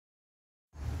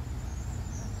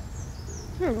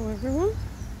Hello everyone.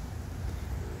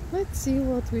 Let's see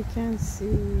what we can see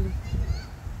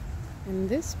in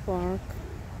this park.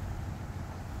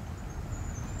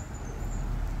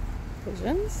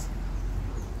 Pigeons,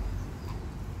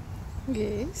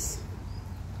 geese,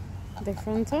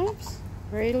 different types,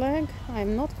 grey leg.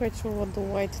 I'm not quite sure what the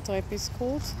white type is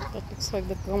called. That looks like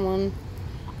the common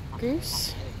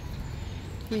goose.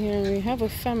 Here we have a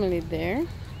family there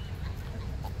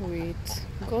with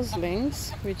goslings,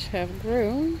 which have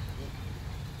grown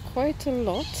quite a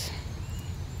lot.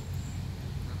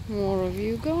 More of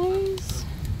you guys.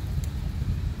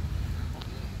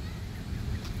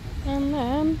 And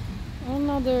then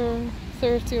another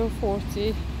 30 or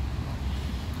 40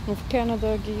 of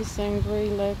Canada geese and grey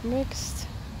leg mixed.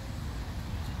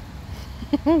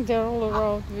 They're all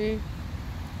around me.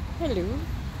 Hello.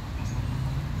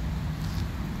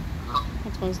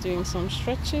 That one's doing some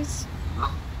stretches.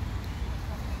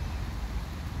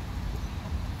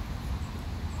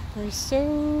 There's so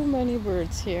many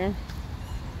birds here.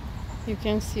 You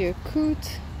can see a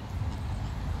coot,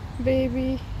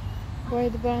 baby,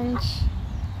 white bunch,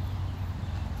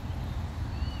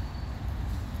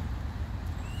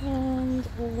 and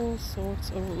all sorts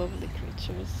of lovely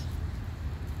creatures.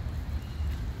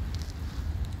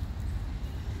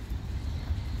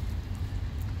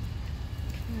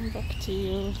 Back to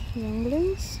your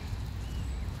younglings.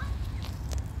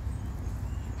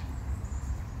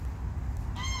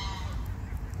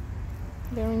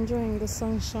 They're enjoying the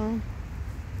sunshine.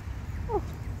 Oh.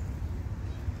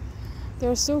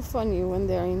 They're so funny when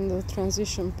they're in the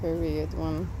transition period,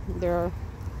 when their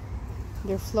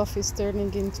fluff is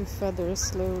turning into feathers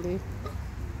slowly.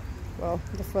 Well,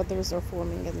 the feathers are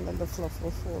forming and then the fluff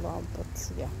will fall out,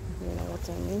 but yeah, you know what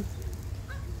I mean.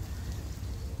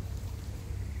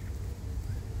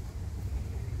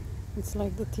 It's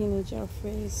like the teenager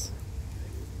phase,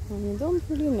 and you don't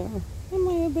really know, am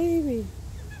I a baby?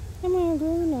 Am I a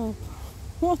grown-up?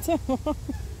 What am I?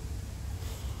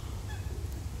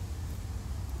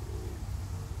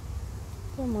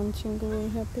 They're munching away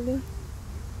happily.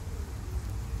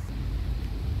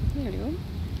 Here you go.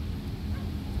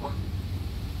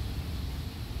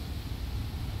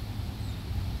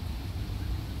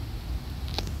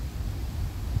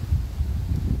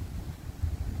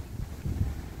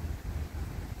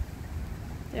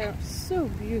 They are so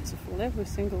beautiful, every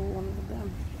single one of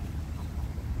them.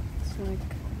 It's like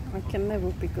I can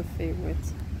never pick a favorite.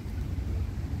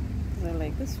 I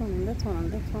like this one and that one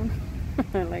and that one.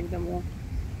 I like them all.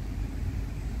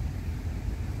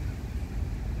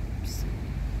 Oops.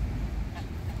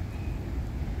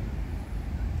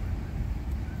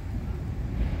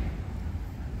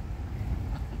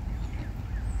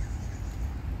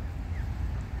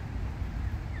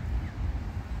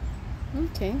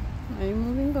 Okay, I'm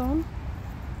moving on.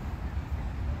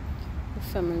 The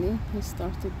family has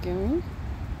started going.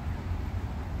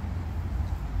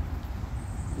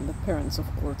 And the parents, of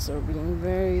course, are being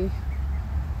very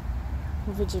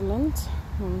vigilant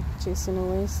and chasing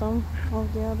away some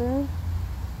of the other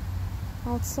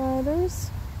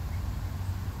outsiders.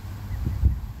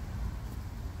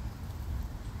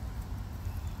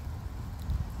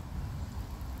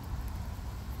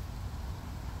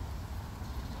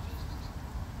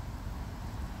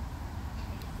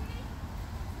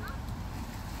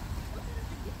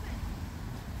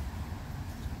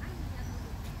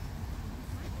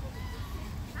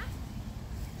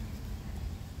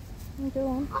 Go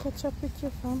on, catch up with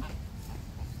your phone.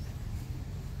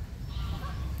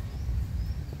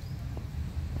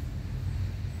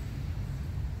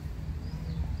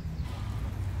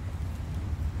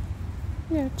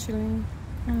 They're chilling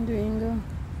and doing a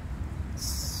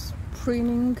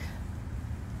preening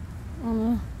on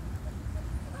a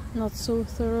not so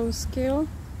thorough scale,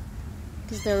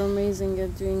 because they're amazing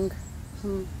at doing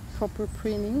proper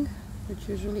preening, which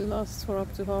usually lasts for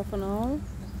up to half an hour.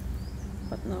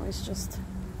 But now it's just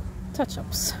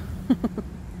touch-ups.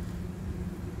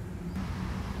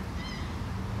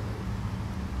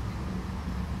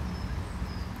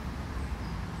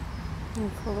 I'm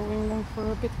following them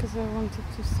for a bit because I wanted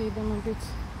to see them a bit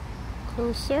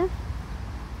closer.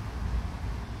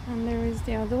 And there is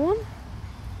the other one.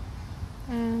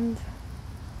 And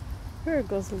her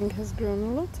gosling has grown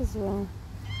a lot as well.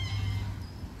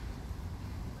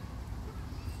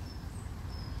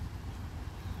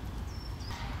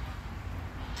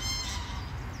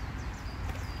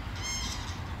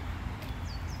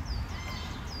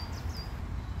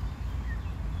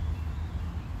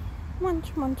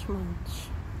 Munch, munch, munch.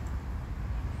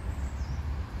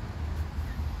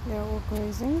 They're all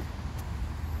grazing.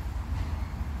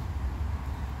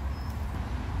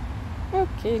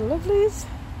 Okay, lovelies.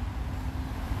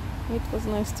 It was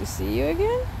nice to see you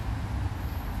again.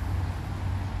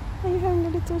 Are you having a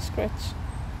little scratch?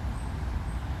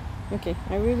 Okay,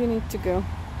 I really need to go.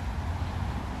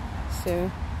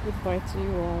 So, goodbye to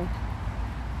you all.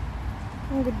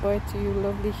 And goodbye to you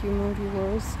lovely human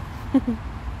viewers.